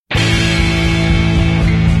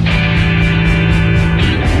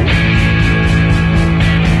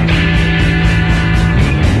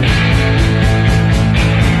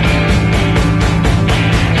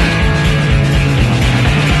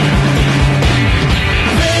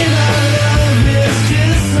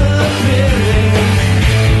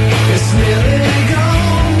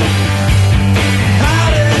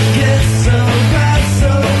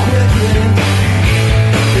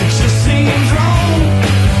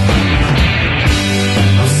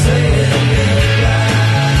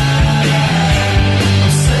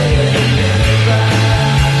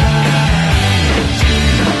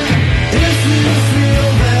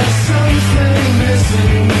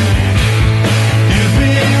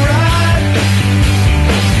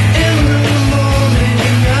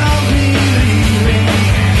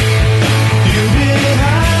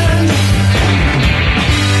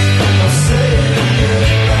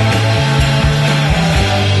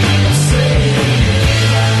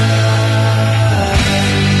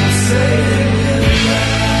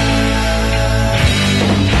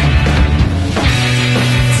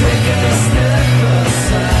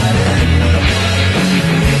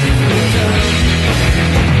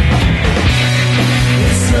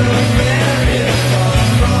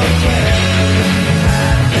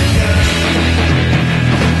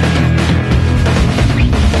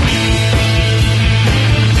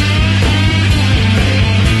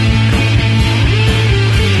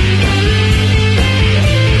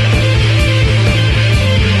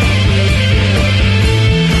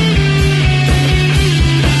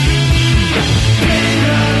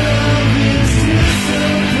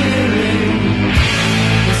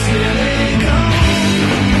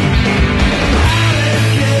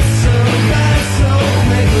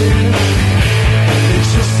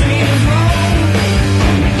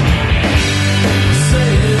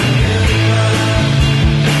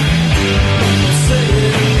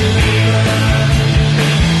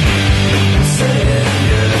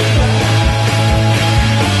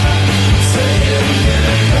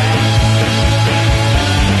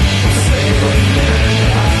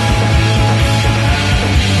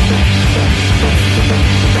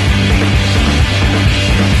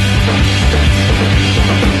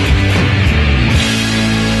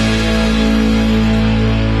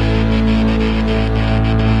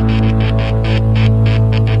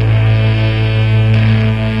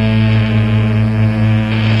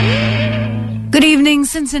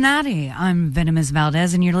Cincinnati. I'm Venomous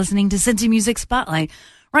Valdez, and you're listening to Cincy Music Spotlight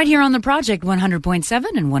right here on the Project 100.7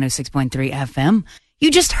 and 106.3 FM.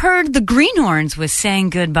 You just heard the Greenhorns with Saying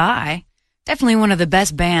Goodbye. Definitely one of the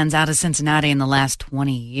best bands out of Cincinnati in the last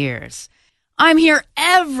 20 years. I'm here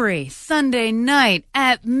every Sunday night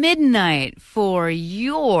at midnight for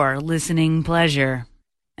your listening pleasure.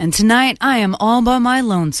 And tonight I am all by my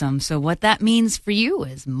lonesome, so what that means for you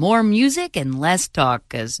is more music and less talk,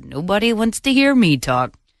 because nobody wants to hear me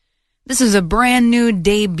talk. This is a brand new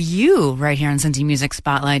debut right here on Cincy Music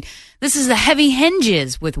Spotlight. This is the Heavy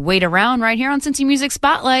Hinges with Wait Around right here on Cincy Music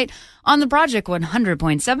Spotlight on the Project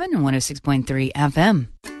 100.7 and 106.3 FM.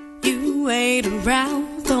 You wait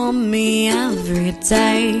around for me every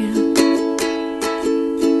day.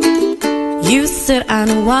 You sit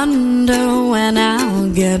and wonder when I'll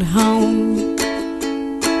get home.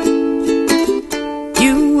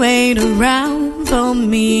 You wait around for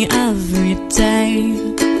me every day.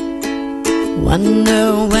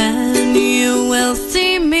 Wonder when you will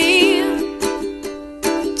see me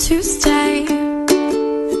to stay.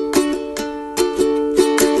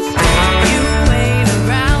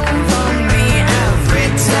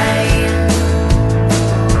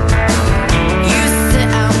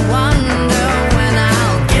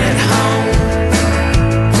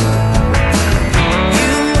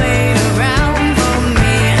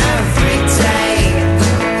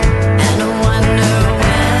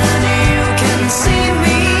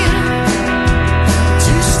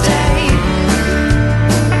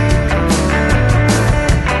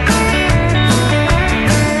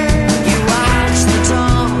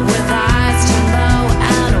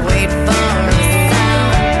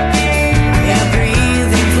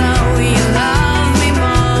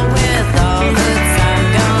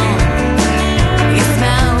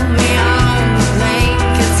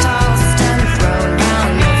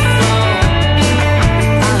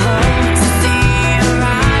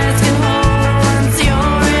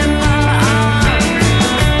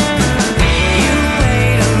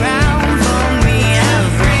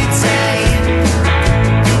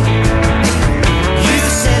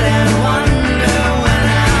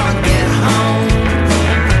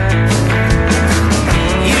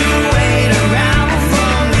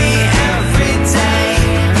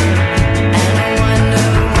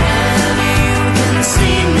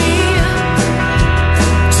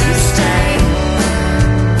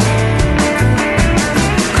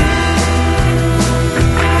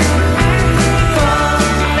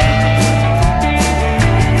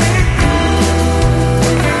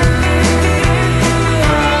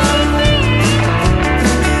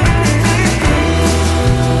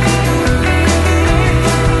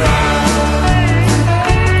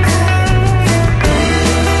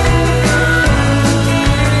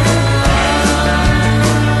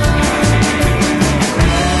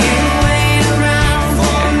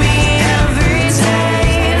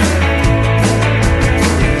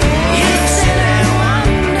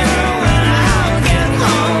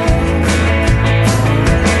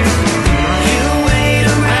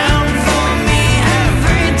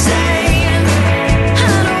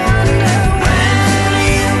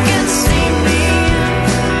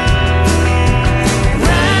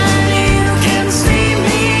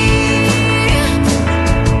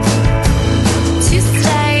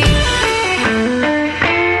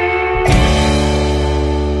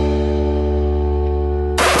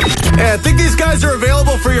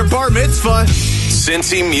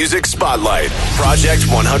 Cincy Music Spotlight, Project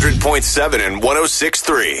 100.7 and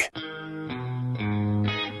 106.3.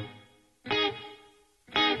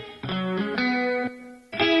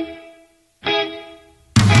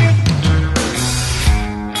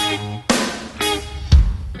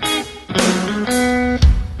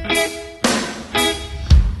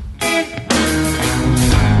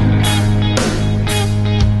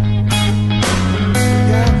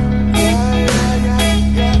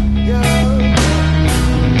 Yeah.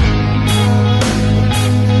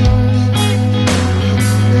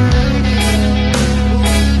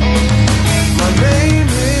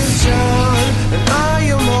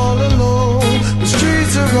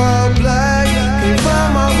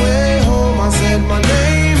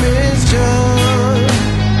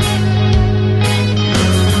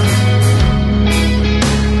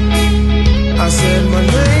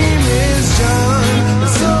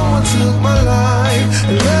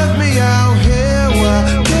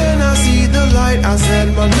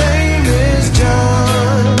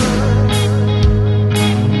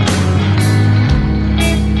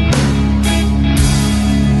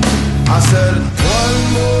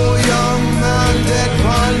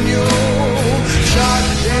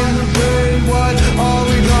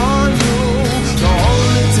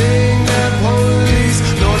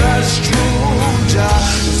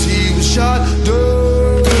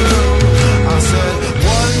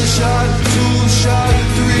 2 shot,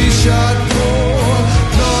 3 shot, 4.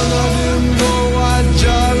 None of them go at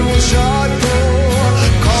John, 1 shot, 4.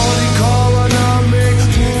 Call the coroner, make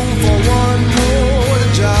room for one more. The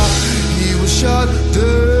job, he was shot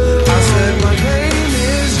dead. I said my name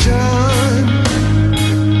is John.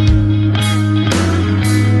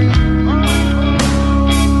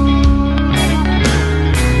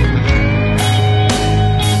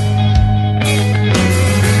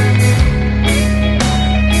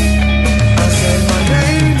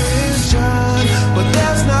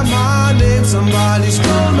 Somebody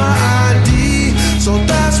stole my ID, so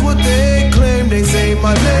that's what they claim. They say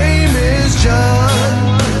my name is John.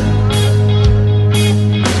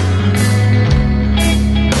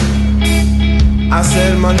 I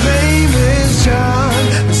said my name is John,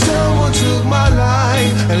 and someone took my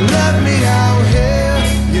life and left me out here.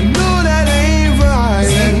 You know that ain't right. I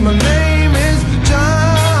said my name is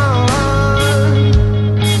John.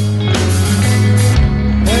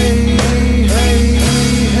 Hey, hey,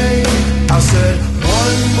 hey. I said,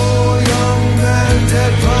 one more young man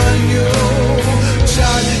dead on you.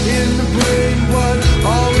 Shot in the brain, what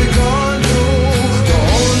are we gonna do? The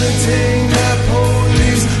only thing that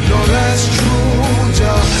police know that's true,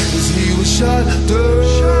 is he was shot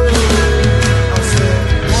dead. I said,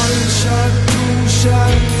 1 shot, 2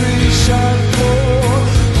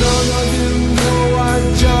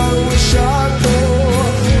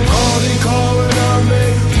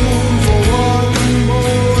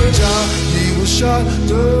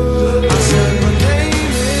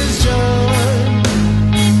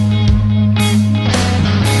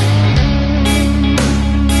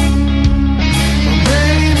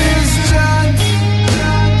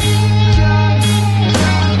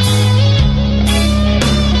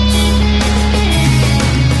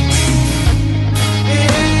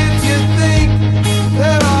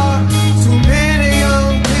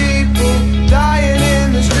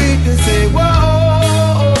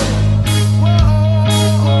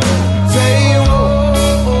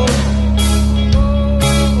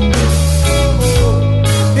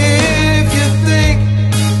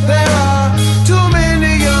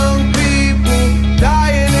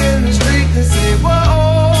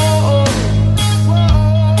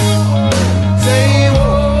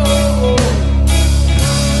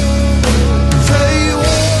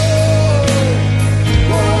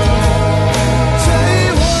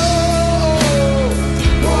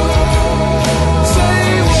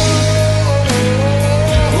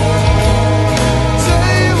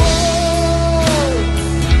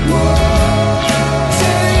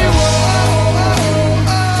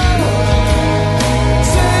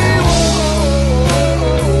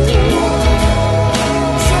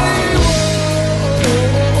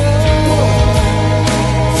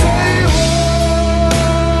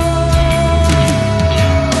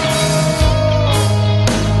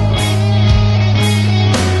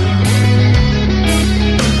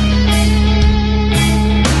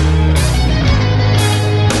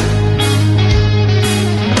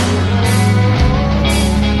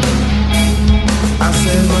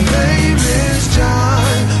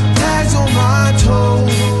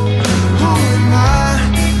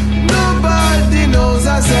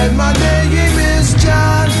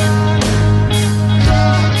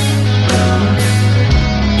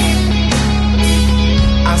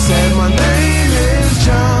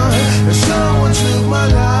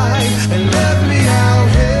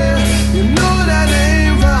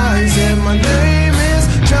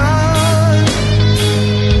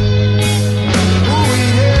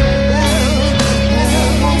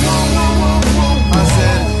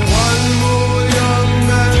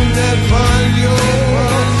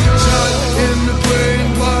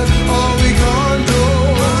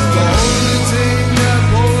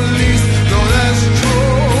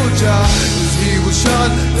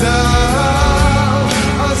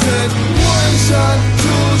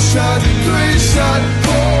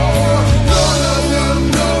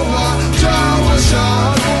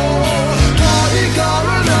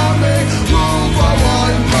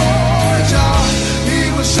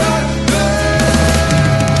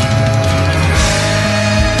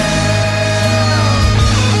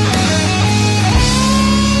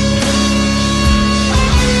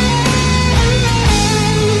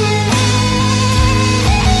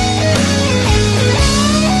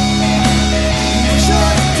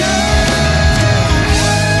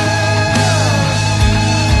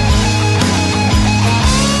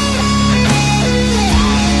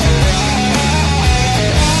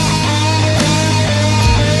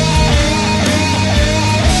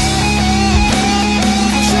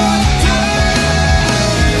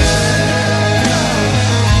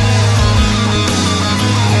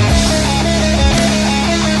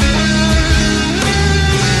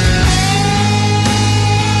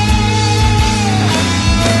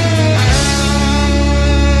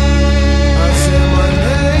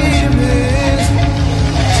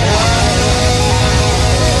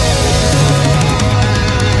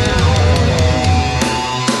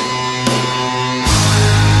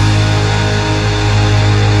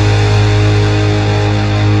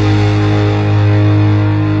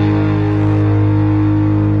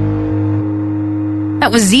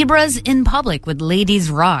 That was Zebras in Public with Ladies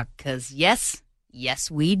Rock, because yes,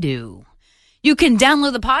 we do. You can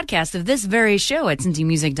download the podcast of this very show at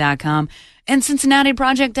cincymusic.com and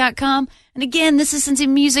cincinnatiproject.com. And again, this is Cincy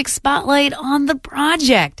Music Spotlight on the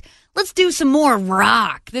project. Let's do some more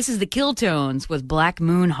rock. This is the Killtones with Black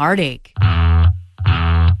Moon Heartache.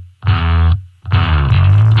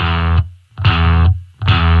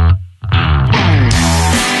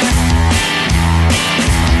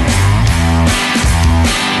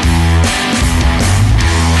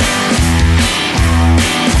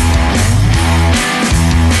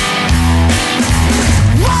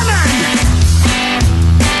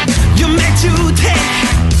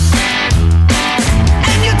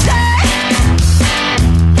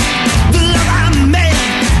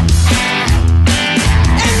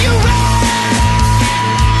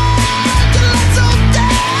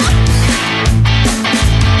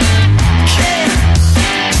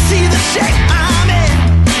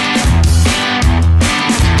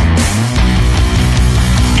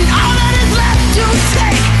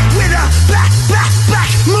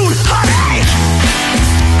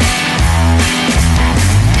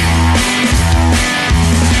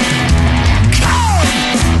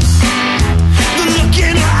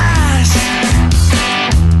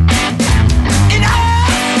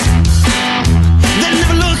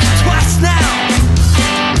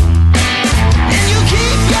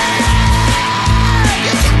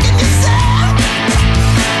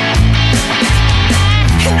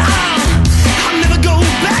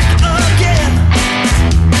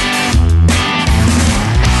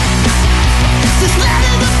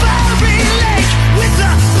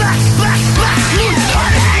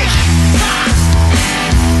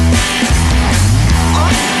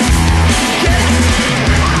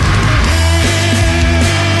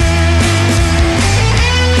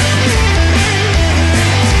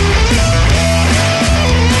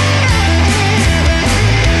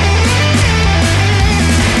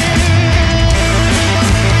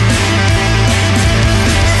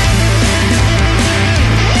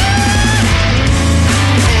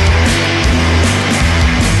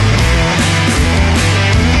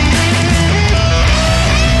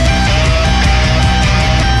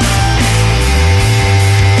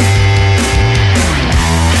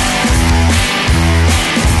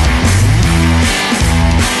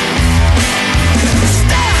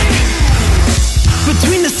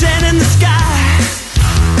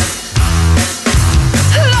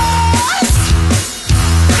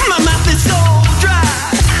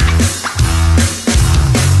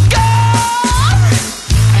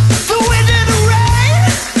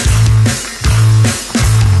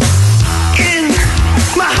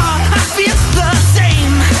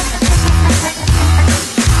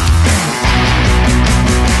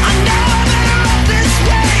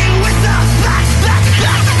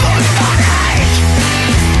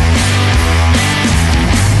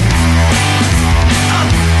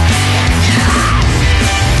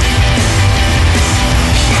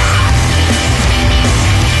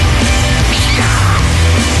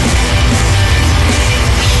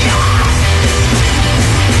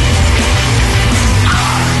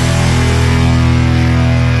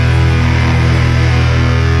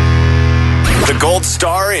 Gold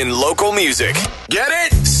star in local music. Get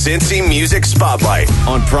it? Cincy Music Spotlight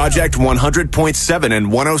on Project 100.7 and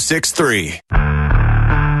 106.3.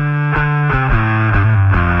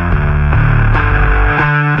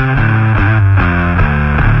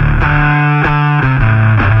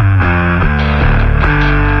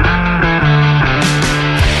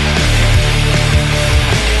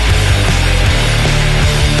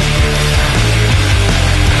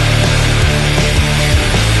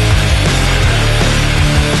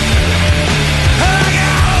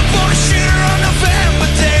 Shooter on November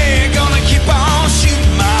day, gonna keep on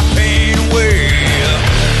shooting my pain away.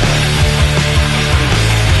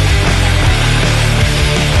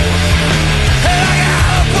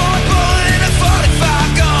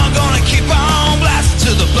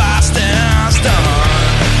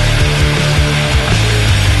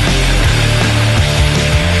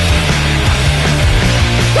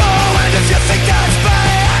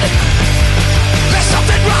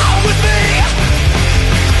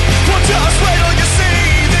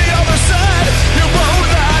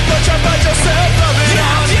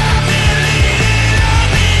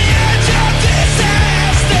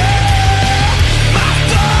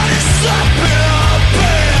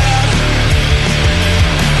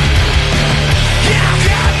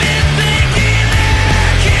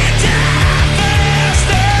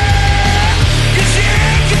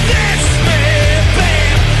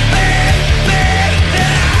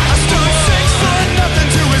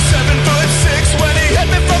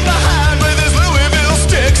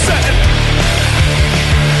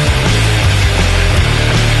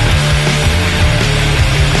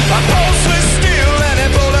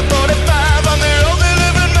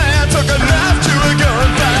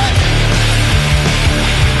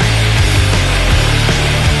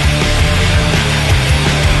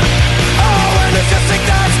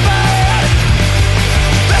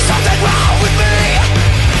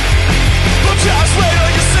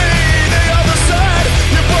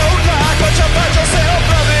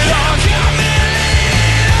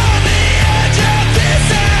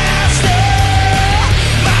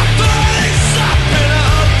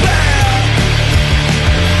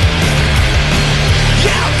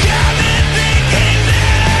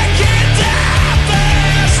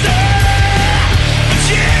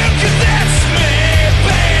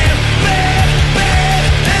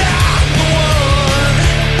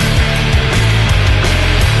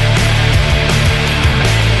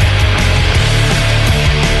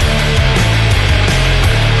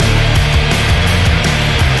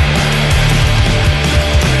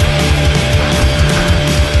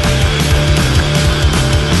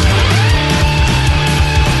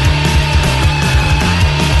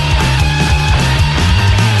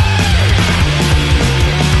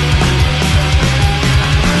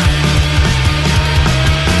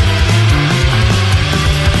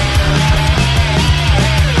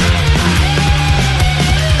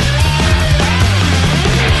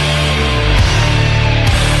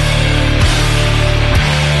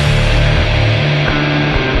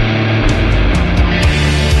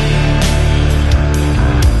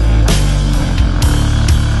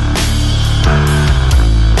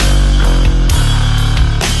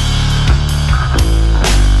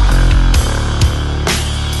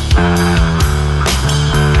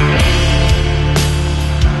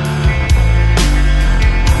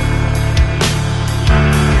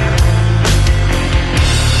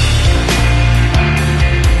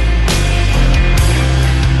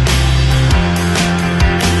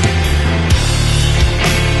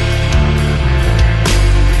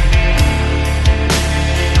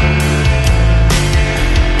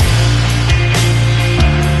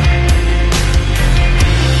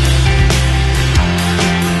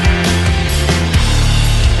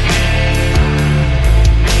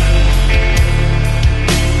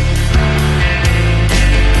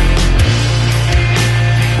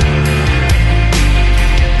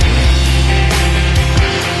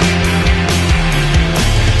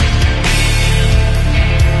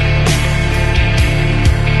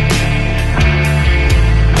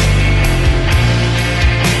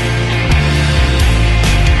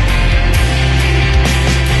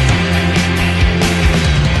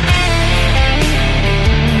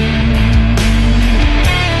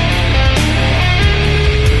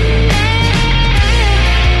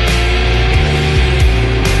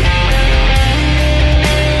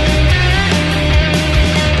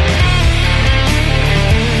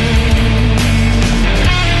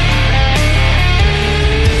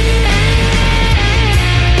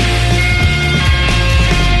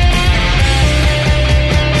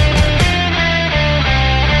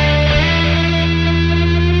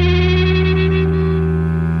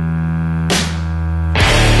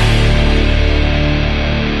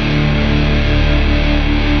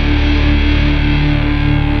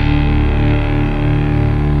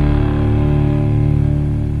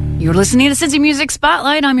 You're listening to Cincy Music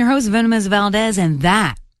Spotlight. I'm your host, Venomous Valdez, and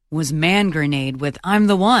that was Man Grenade with I'm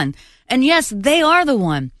the One. And yes, they are the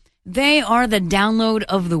one. They are the download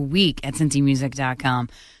of the week at cincymusic.com.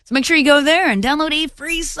 So make sure you go there and download a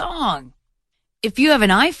free song. If you have an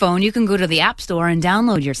iPhone, you can go to the App Store and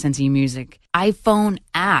download your Cincy Music iPhone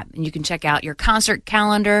app. And you can check out your concert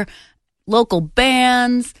calendar, local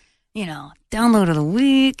bands, download of the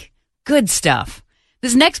week. Good stuff.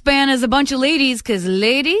 This next band is a bunch of ladies, because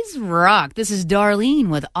ladies rock. This is Darlene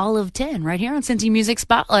with All of 10 right here on Cincy Music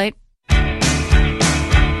Spotlight.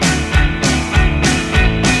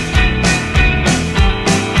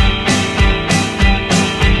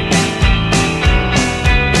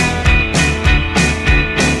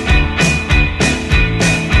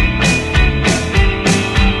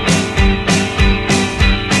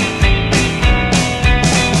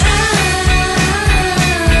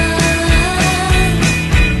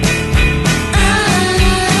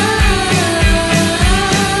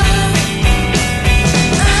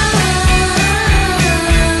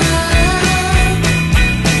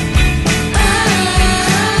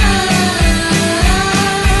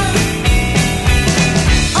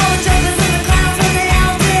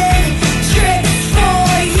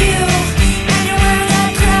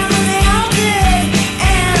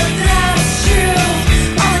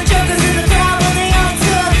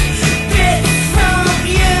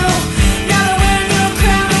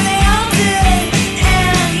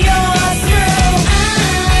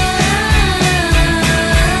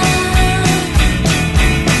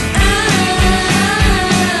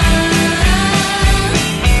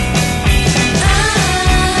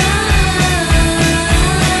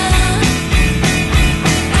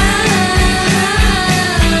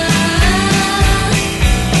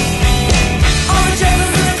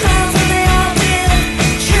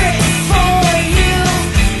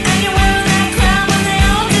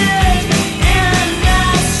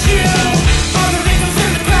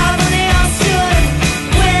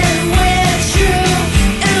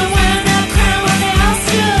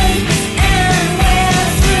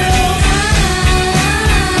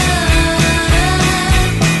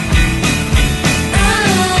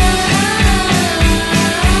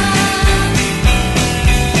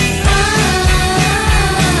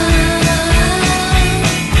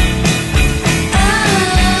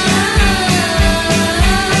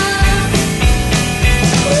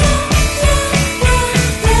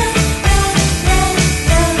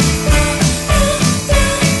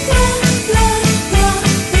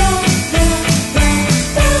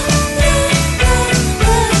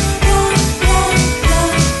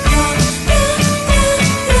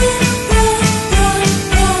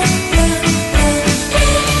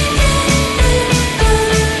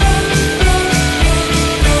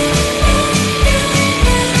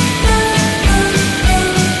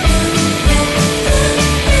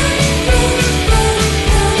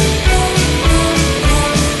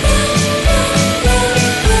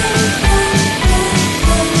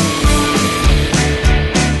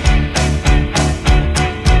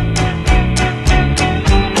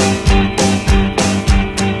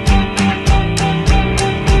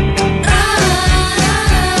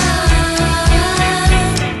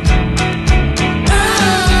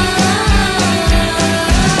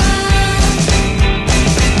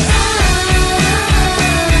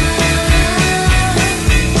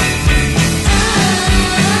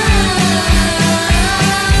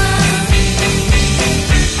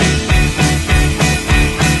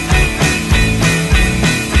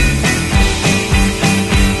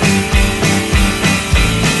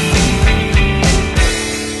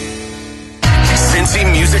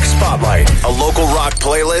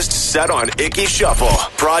 Set on Icky Shuffle.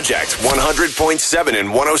 Project 100.7 and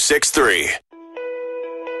 106.3.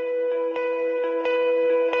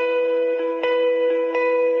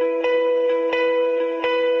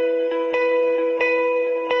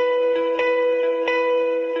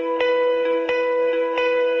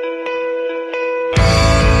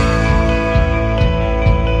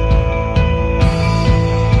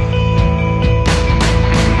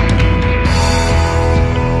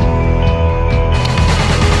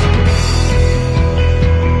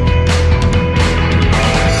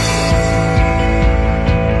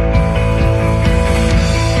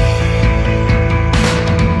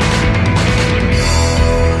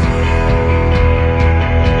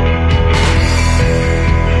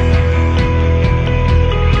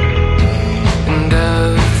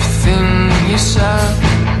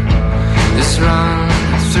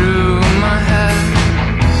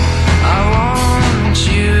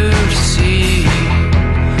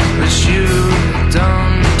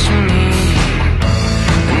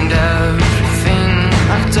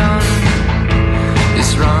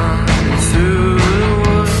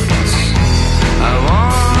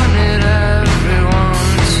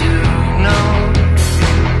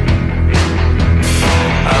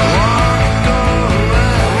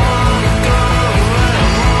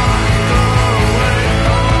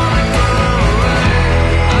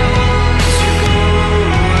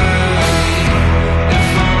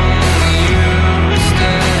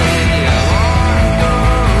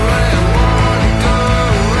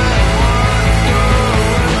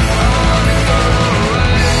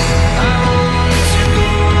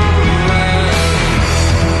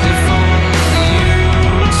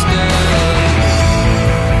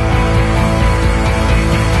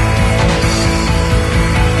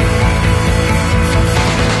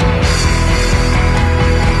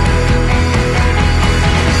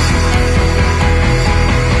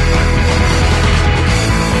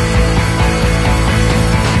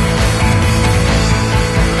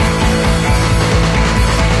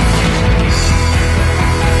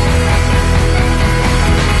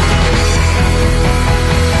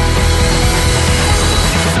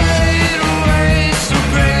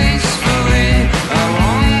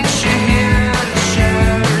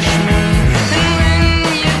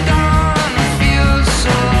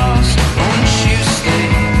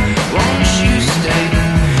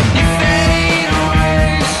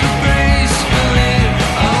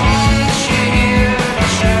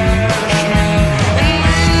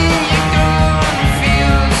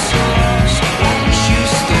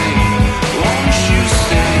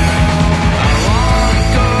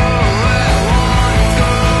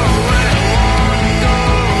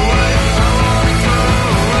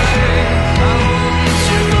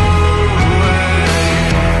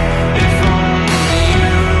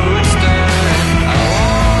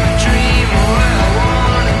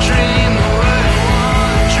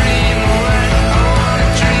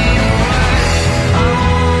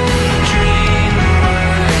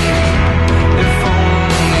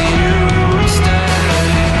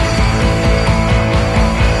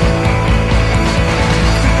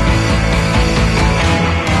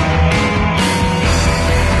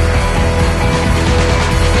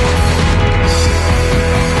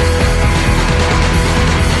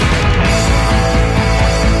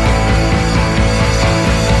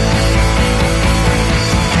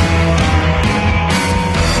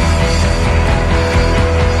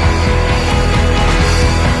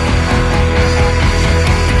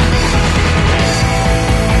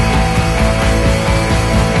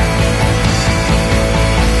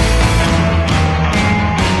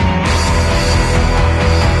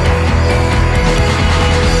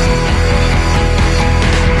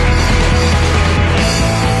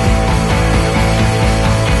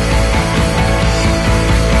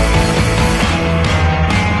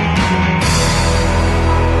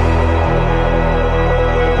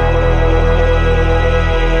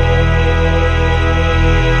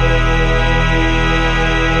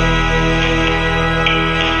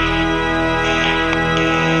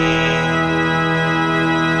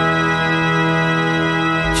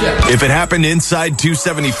 If it happened inside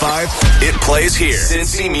 275, it plays here.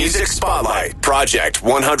 Cincy Music Spotlight, Project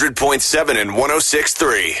 100.7 and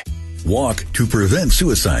 106.3. Walk to prevent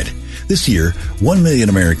suicide. This year, 1 million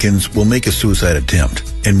Americans will make a suicide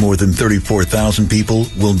attempt, and more than 34,000 people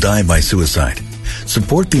will die by suicide.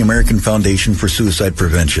 Support the American Foundation for Suicide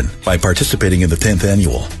Prevention by participating in the 10th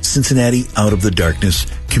annual Cincinnati Out of the Darkness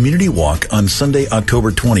Community Walk on Sunday,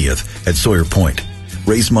 October 20th at Sawyer Point.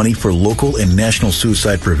 Raise money for local and national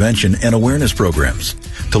suicide prevention and awareness programs.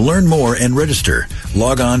 To learn more and register,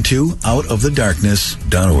 log on to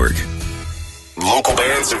outofthedarkness.org. Local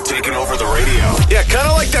bands have taken over the radio. Yeah, kind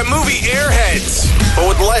of like that movie Airheads, but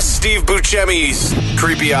with less Steve Buscemi's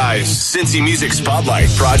creepy eyes. Cincy Music Spotlight,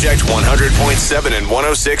 Project 100.7 and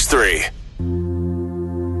 106.3.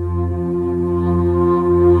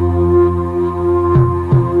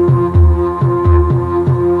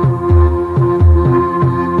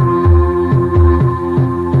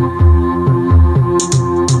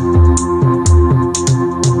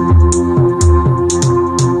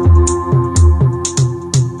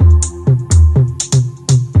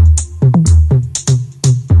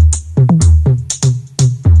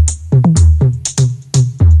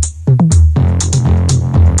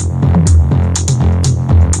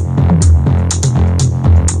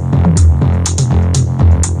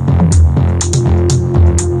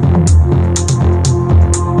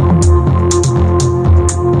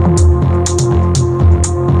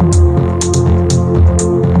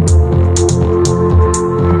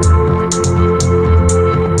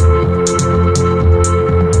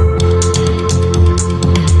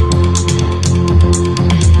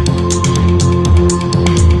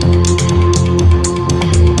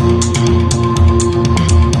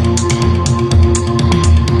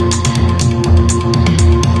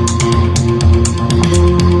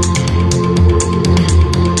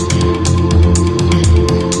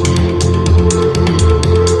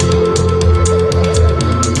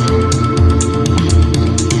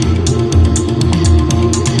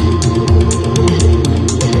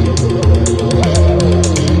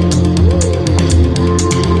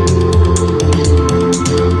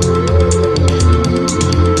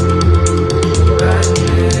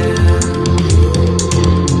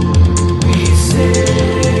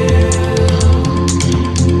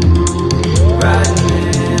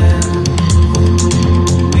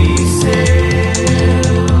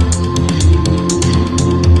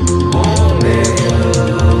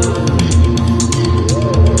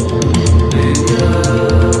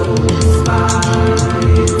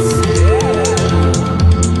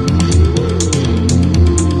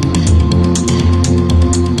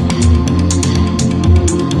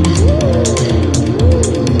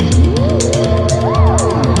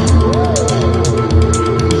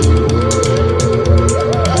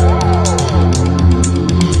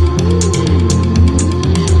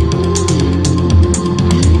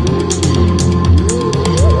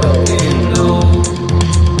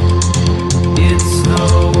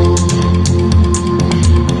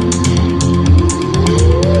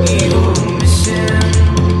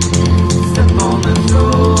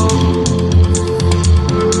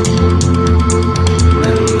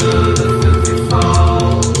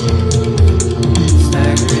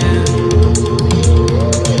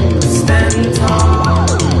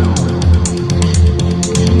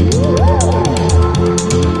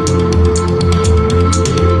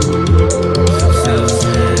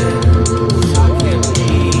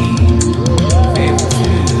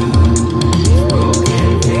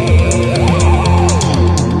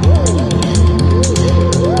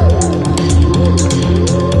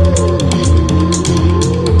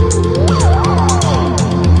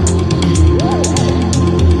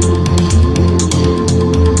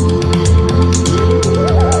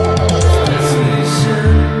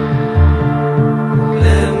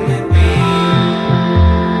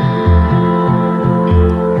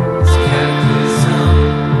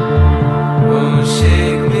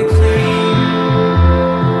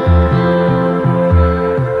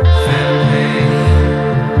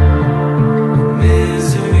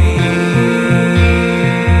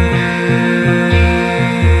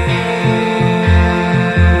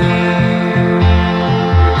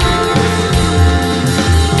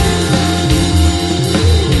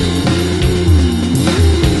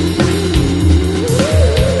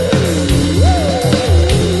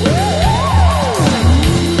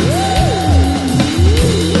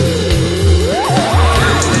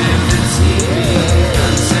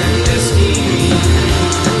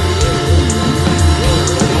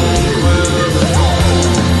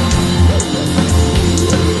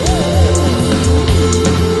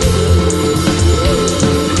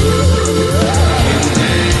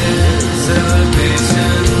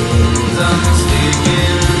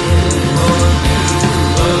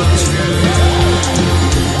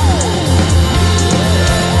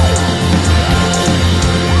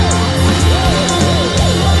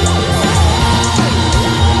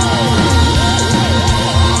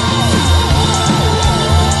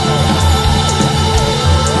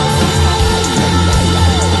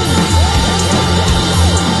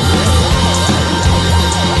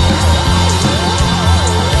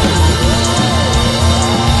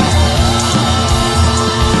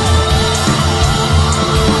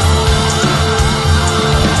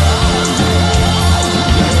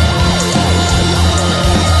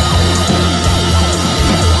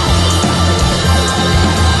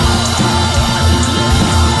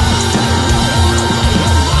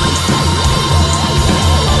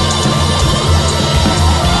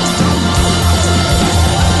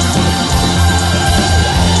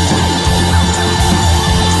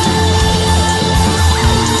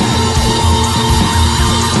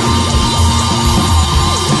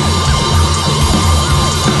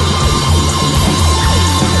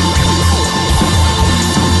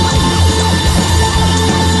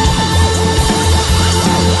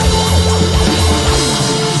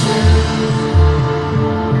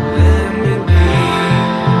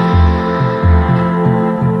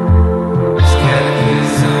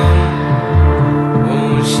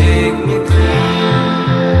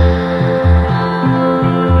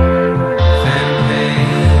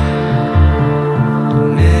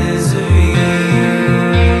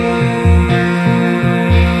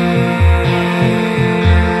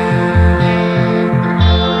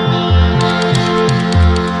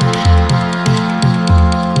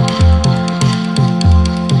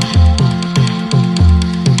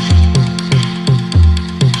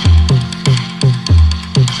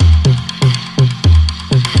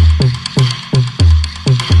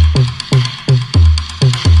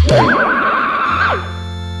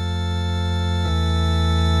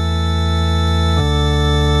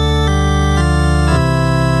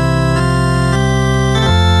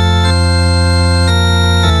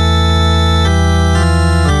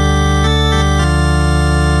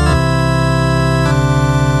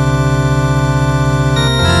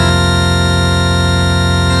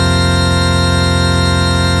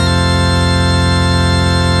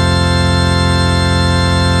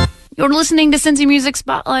 You're listening to Cincy Music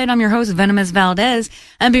Spotlight. I'm your host, Venomous Valdez.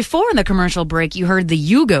 And before the commercial break, you heard the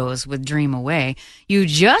Yugos with Dream Away. You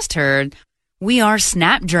just heard We Are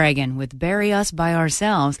Snapdragon with Bury Us By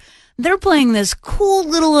Ourselves. They're playing this cool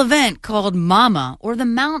little event called Mama, or the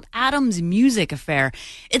Mount Adams Music Affair.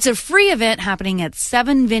 It's a free event happening at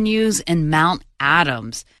 7 venues in Mount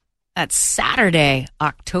Adams. That's Saturday,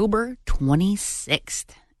 October 26th.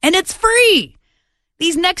 And it's free!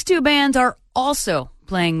 These next two bands are also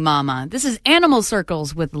playing Mama. This is Animal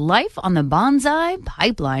Circles with Life on the Bonsai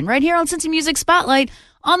Pipeline, right here on Cincy Music Spotlight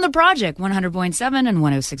on the Project 100.7 and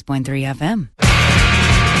 106.3 FM.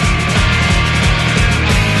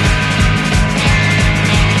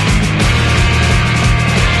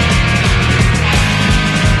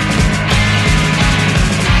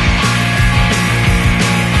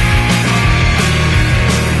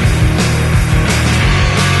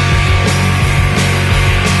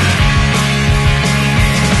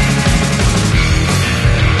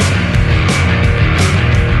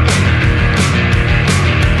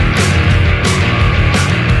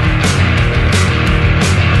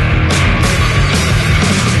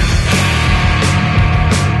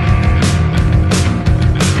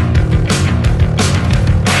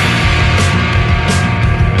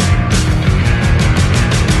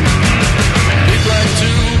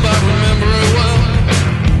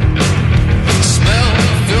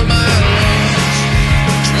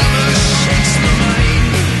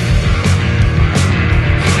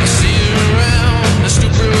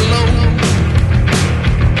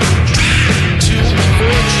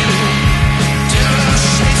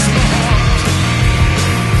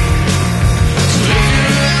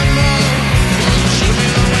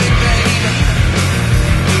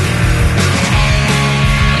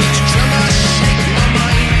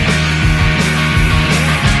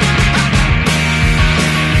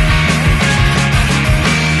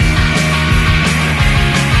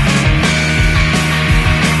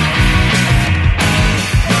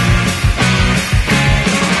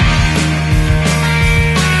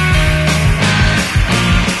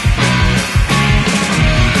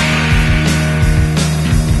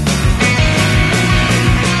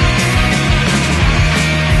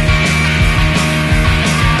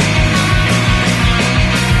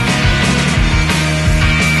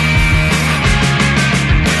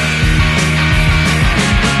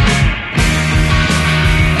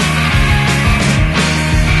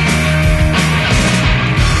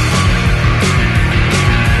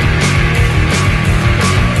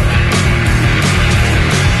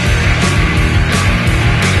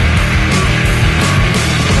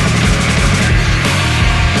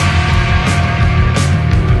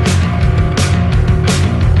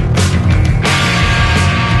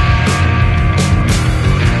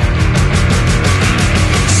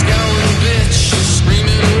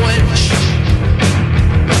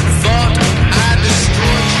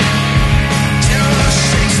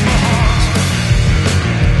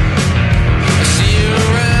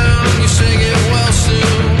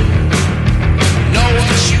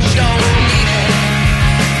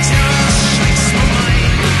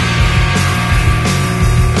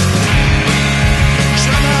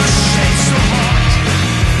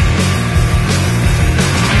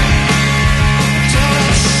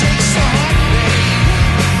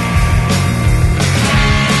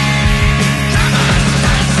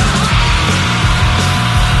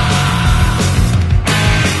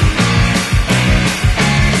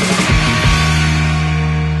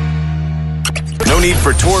 need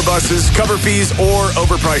for tour buses, cover fees, or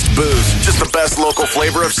overpriced booze. Just the best local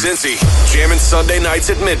flavor of Cincy. Jamming Sunday nights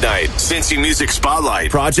at midnight. Cincy Music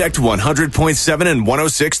Spotlight. Project 100.7 and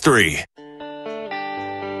 106.3.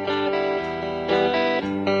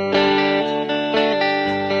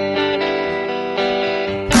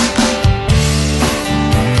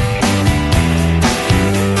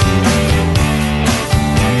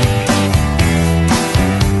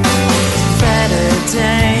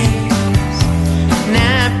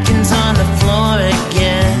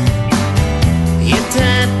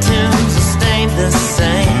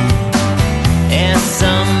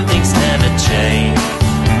 Some things never change.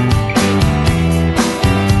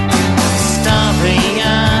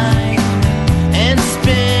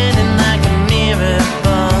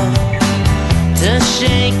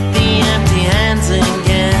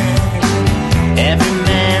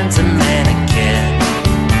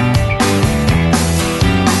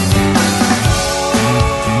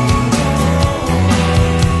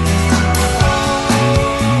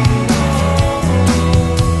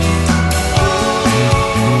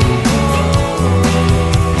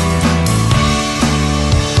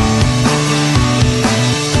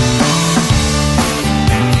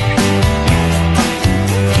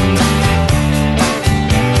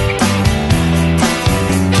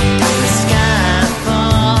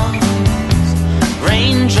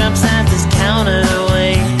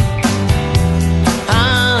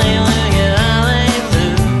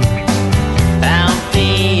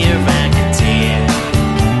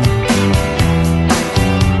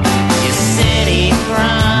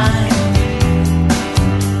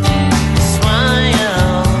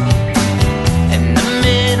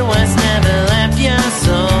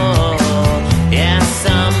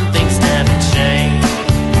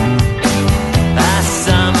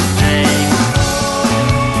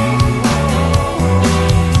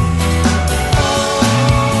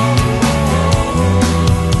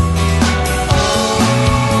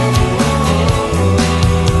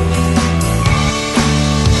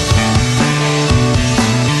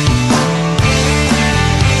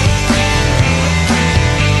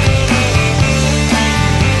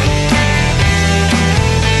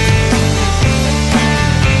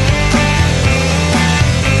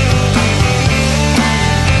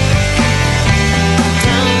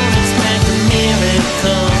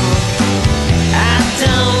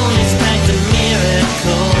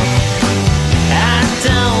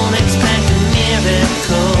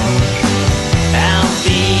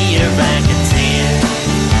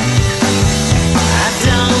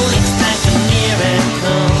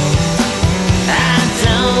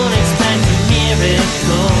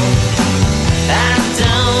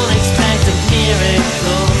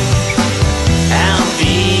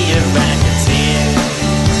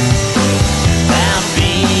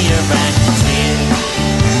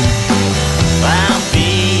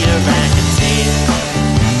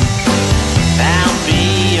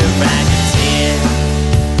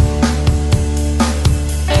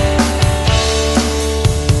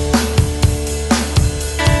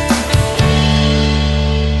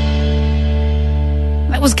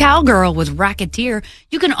 Cowgirl with Racketeer.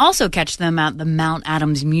 You can also catch them at the Mount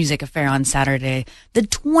Adams Music Affair on Saturday, the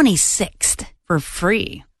 26th, for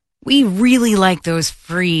free. We really like those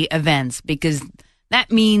free events because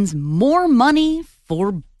that means more money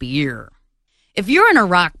for beer. If you're in a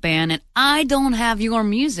rock band and I don't have your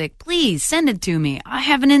music, please send it to me. I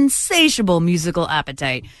have an insatiable musical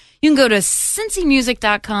appetite. You can go to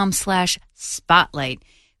cincymusic.com/spotlight.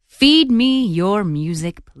 Feed me your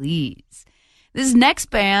music, please. This next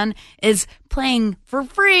band is playing for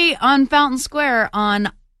free on Fountain Square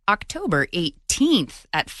on October 18th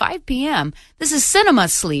at 5 p.m. This is Cinema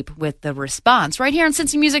Sleep with The Response right here on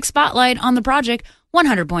Cincy Music Spotlight on the Project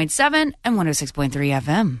 100.7 and 106.3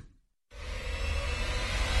 FM.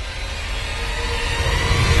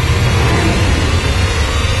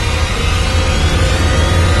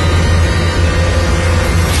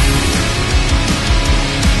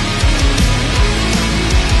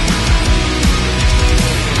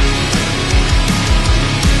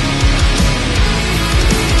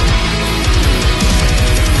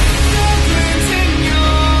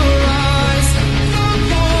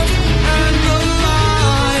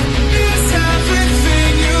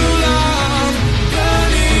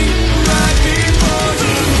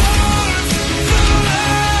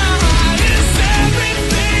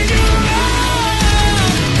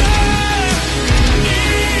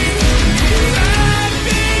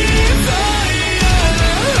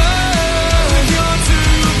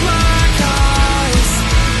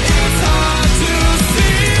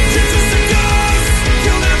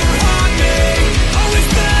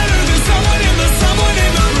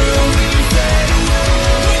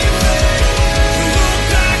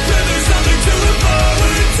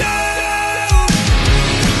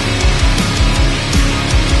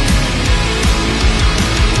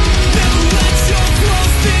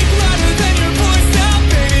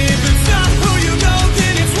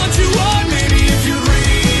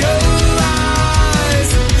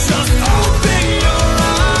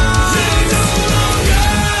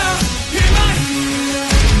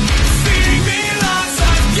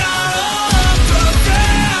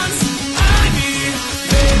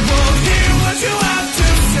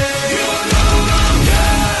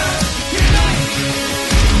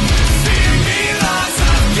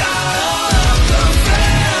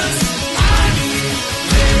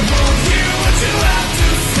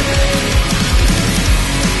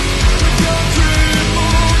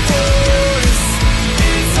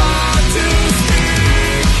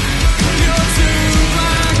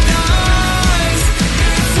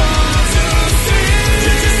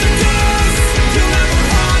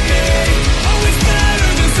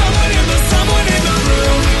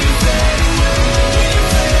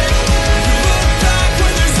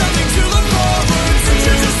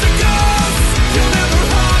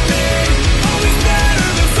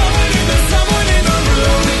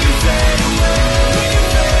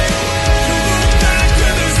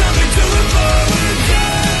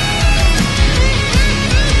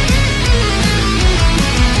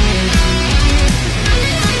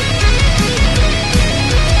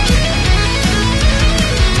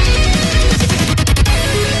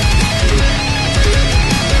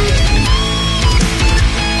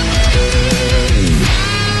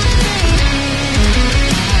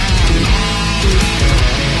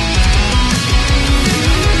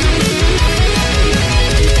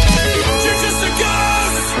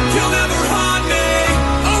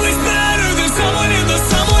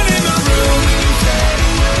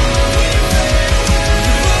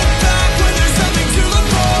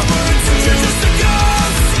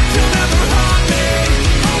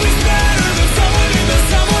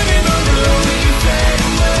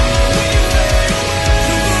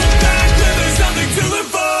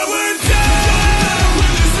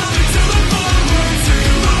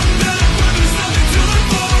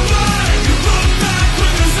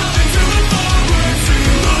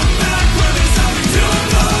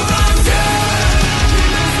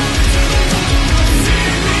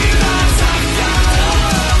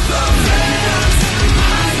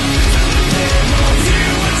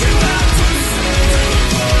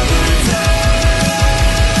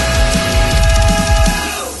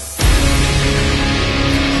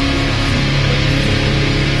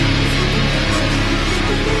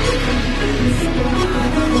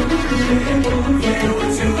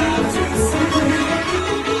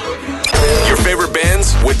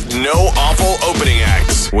 with no awful opening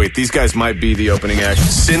acts. Wait, these guys might be the opening act.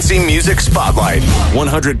 Cincy Music Spotlight,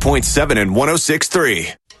 100.7 and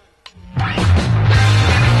 106.3.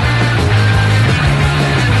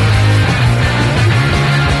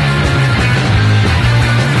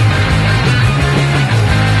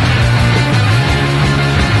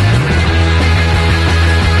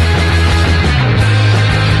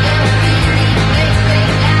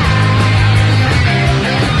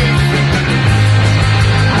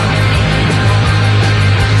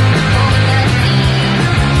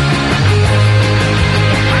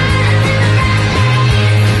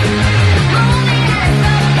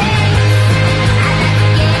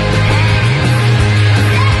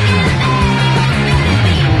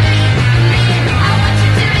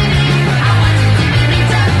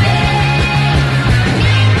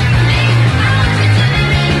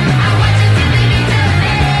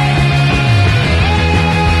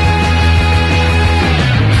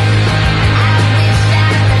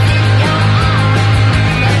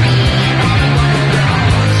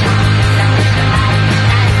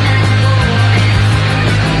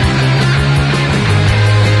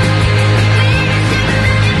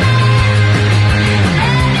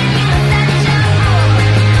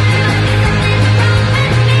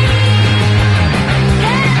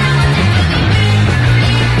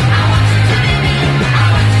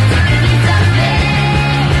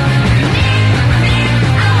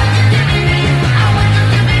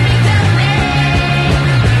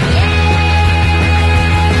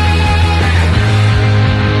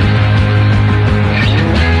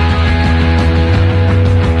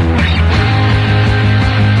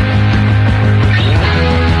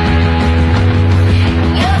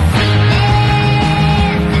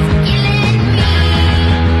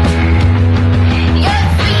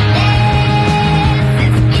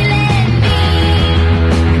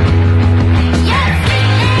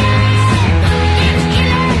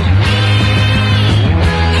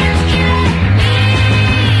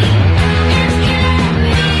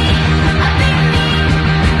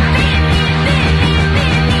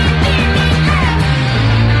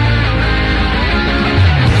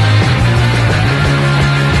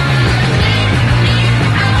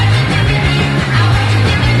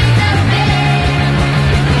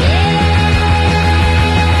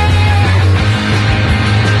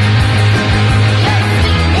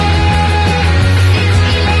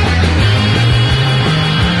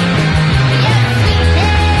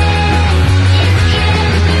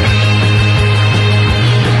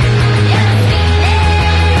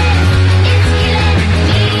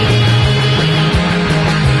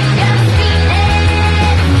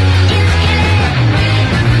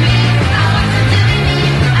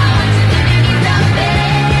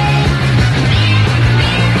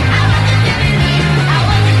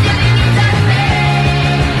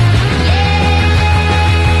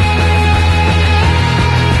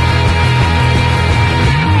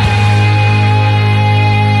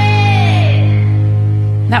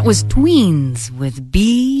 That was Tweens with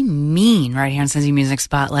Be Mean right here on Cincy Music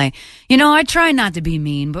Spotlight. You know, I try not to be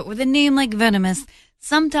mean, but with a name like Venomous,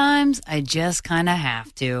 sometimes I just kind of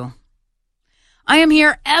have to. I am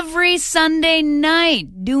here every Sunday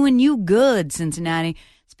night doing you good, Cincinnati,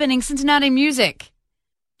 spinning Cincinnati music.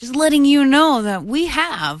 Just letting you know that we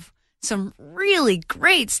have some really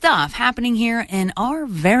great stuff happening here in our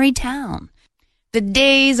very town. The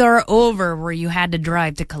days are over where you had to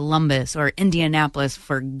drive to Columbus or Indianapolis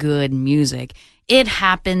for good music. It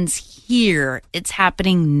happens here. It's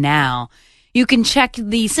happening now. You can check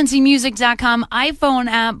the CincyMusic.com iPhone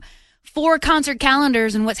app for concert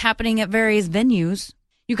calendars and what's happening at various venues.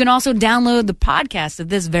 You can also download the podcast of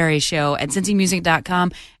this very show at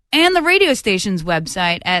CincyMusic.com and the radio station's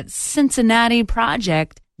website at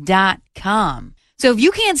CincinnatiProject.com. So if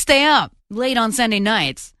you can't stay up late on Sunday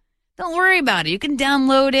nights, don't worry about it. You can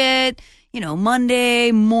download it,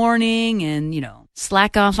 Monday morning and,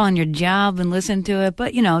 slack off on your job and listen to it.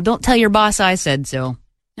 But, don't tell your boss I said so.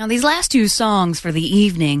 Now, these last two songs for the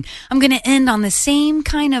evening, I'm going to end on the same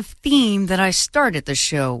kind of theme that I started the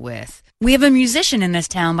show with. We have a musician in this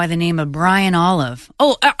town by the name of Brian Olive.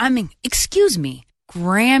 Excuse me,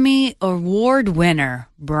 Grammy Award winner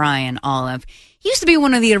Brian Olive. He used to be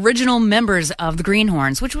one of the original members of the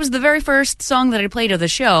Greenhorns, which was the very first song that I played of the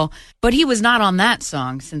show, but he was not on that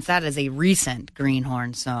song since that is a recent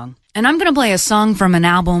Greenhorn song. And I'm going to play a song from an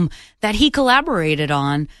album that he collaborated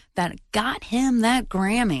on that got him that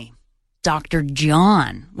Grammy, Dr.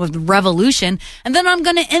 John with Revolution. And then I'm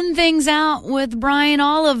going to end things out with Brian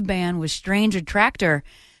Olive Band with Strange Attractor.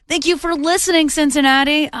 Thank you for listening,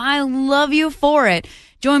 Cincinnati. I love you for it.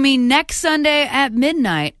 Join me next Sunday at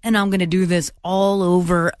midnight, and I'm going to do this all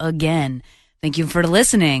over again. Thank you for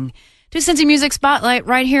listening to Cincy Music Spotlight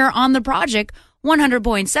right here on The Project,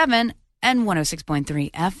 100.7 and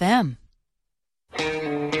 106.3 FM.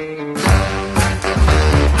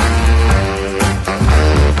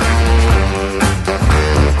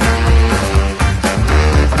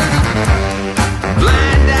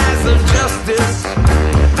 Blind eyes of justice,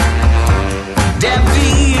 deaf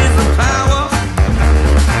ears of power,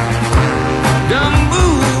 dumb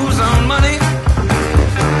moves on money,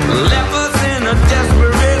 left us in a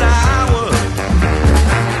desperate hour.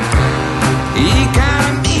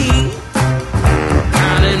 Economy,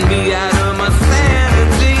 counting me out of my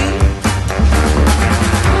sanity.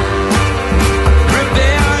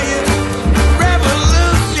 Rebellion,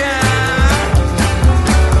 revolution,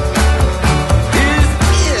 is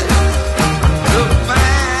it the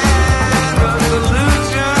final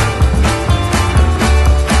solution?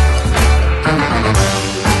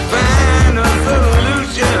 Final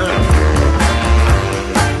solution.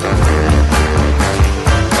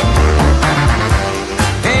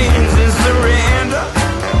 Pains and surrender,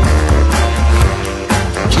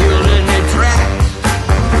 killed in their tracks.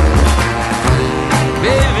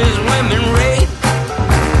 Babies, women raped,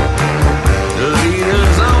 the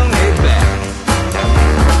leaders on their backs.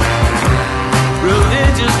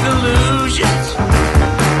 Religious delusions,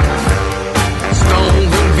 stone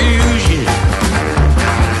confusion.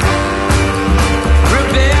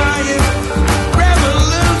 Rebellion,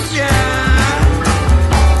 revolution.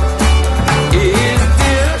 Is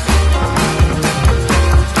this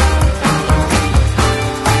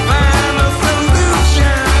final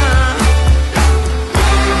solution?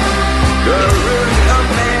 The root of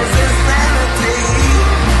man's insanity,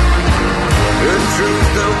 the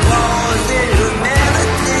truth of wars in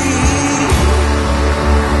humanity.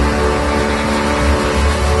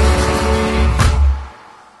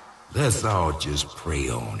 Let's all just pray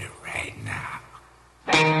on it right now.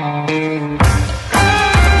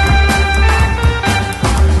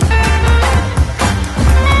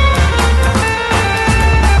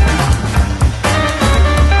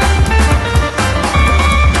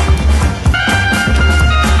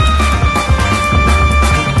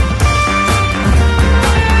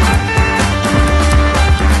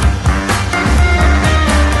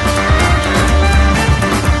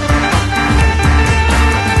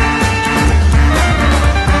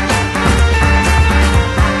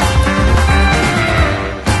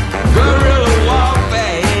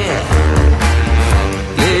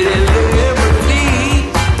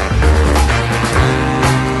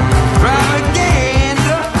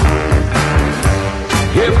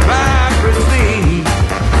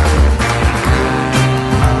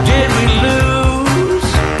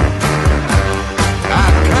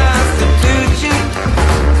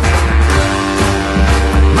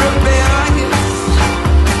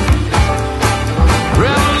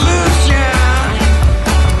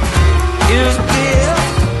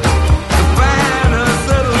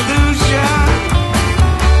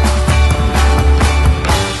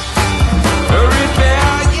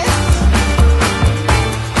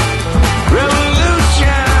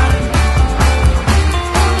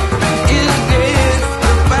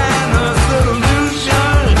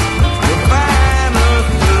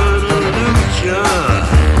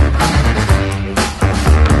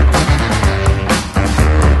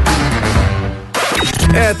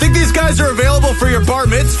 these guys are available for your bar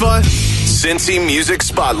mitzvah. Cincy Music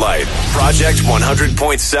Spotlight, Project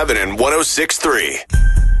 100.7 and 106.3.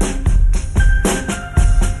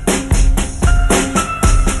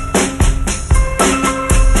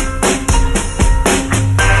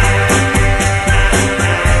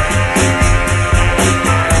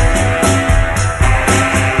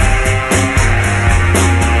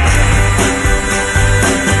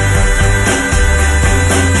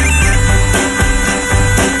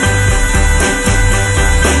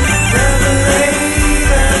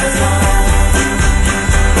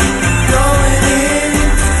 Going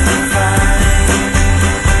in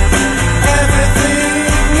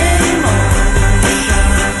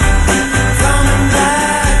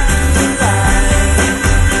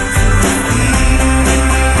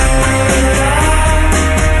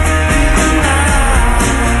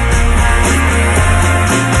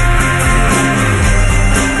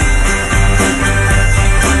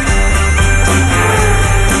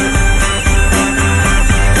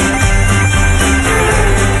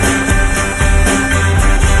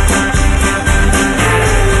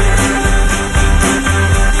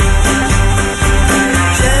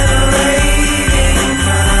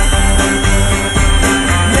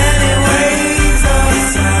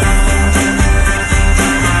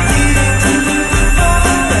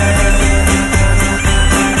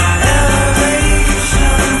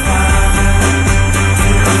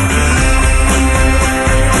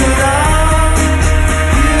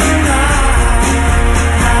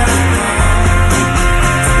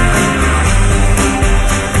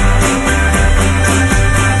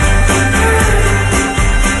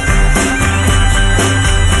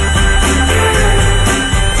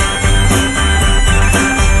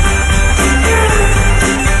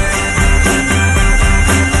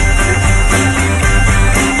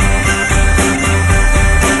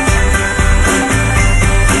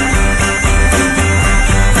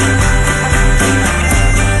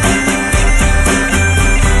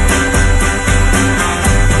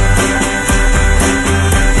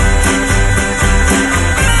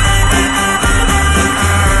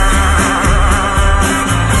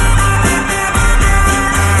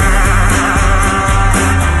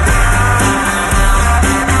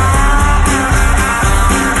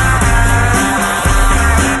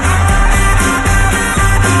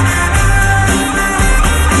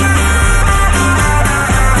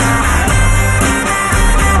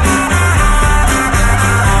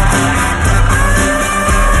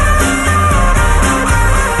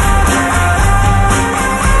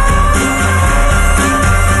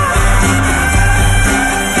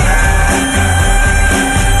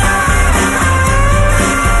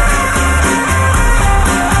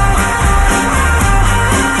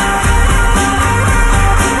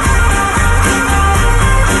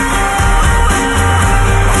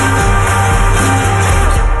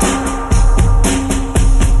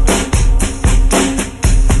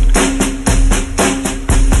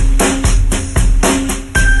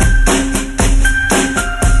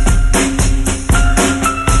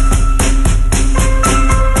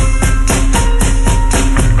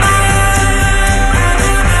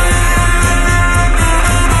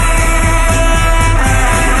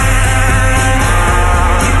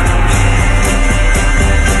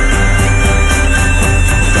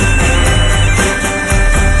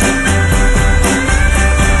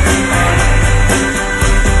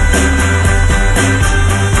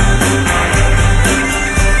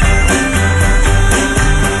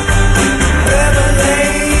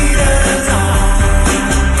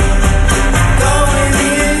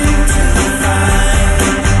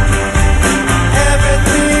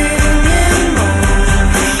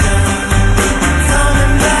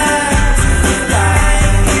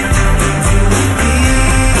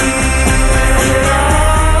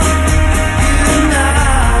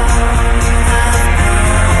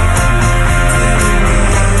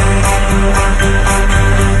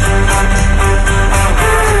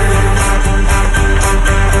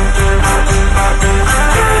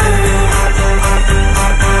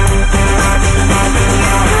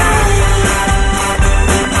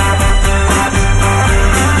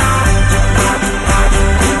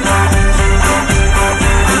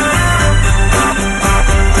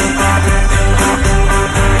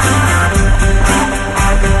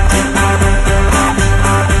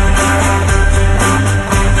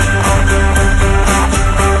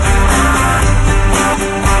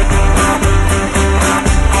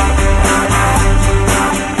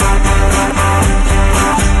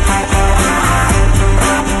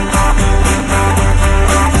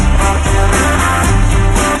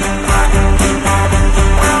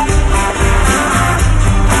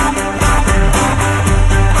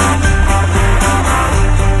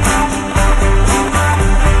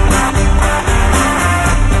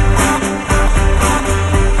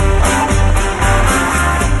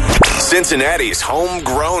Cincinnati's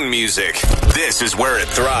homegrown music. This is where it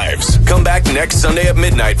thrives. Come back next Sunday at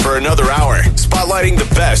midnight for another hour, spotlighting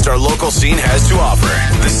the best our local scene has to offer.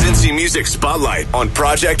 The Cincy Music Spotlight on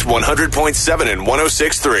Project 100.7 and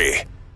 106.3.